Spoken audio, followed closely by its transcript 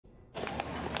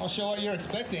I'll show what you're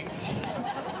expecting.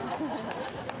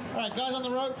 All right, guys on the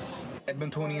ropes.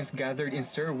 Edmontonians gathered in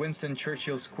Sir Winston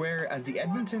Churchill Square as the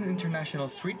Edmonton International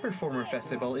Street Performer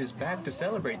Festival is back to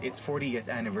celebrate its 40th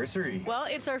anniversary. Well,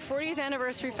 it's our 40th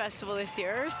anniversary festival this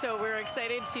year, so we're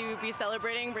excited to be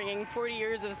celebrating, bringing 40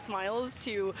 years of smiles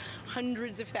to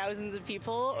hundreds of thousands of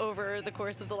people over the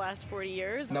course of the last 40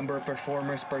 years. A number of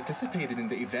performers participated in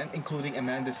the event, including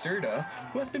Amanda Serda,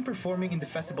 who has been performing in the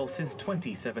festival since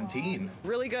 2017.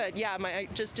 Really good. Yeah, I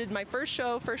just did my first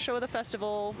show of the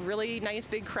festival. Really nice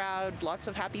big crowd. Lots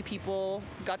of happy people,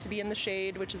 got to be in the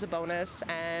shade, which is a bonus,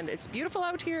 and it's beautiful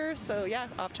out here, so yeah,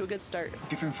 off to a good start.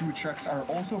 Different food trucks are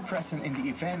also present in the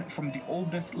event, from the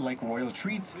oldest like Royal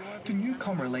Treats to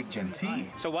newcomer like Gentea.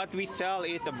 So what we sell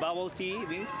is a bubble tea,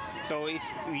 so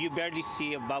you barely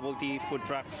see a bubble tea food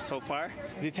truck so far.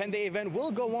 The 10-day event will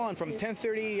go on from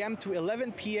 10:30 a.m. to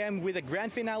 11 p.m. with a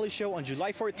grand finale show on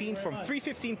July 14 from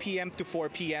 3:15 p.m. to 4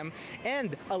 p.m.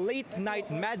 and a late night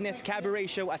madness cabaret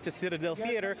show at the Citadel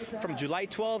Theatre from July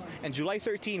 12 and July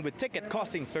 13 with ticket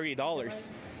costing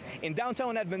 $30. In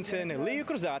downtown Edmonton, Leo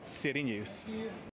Cruzat, City News.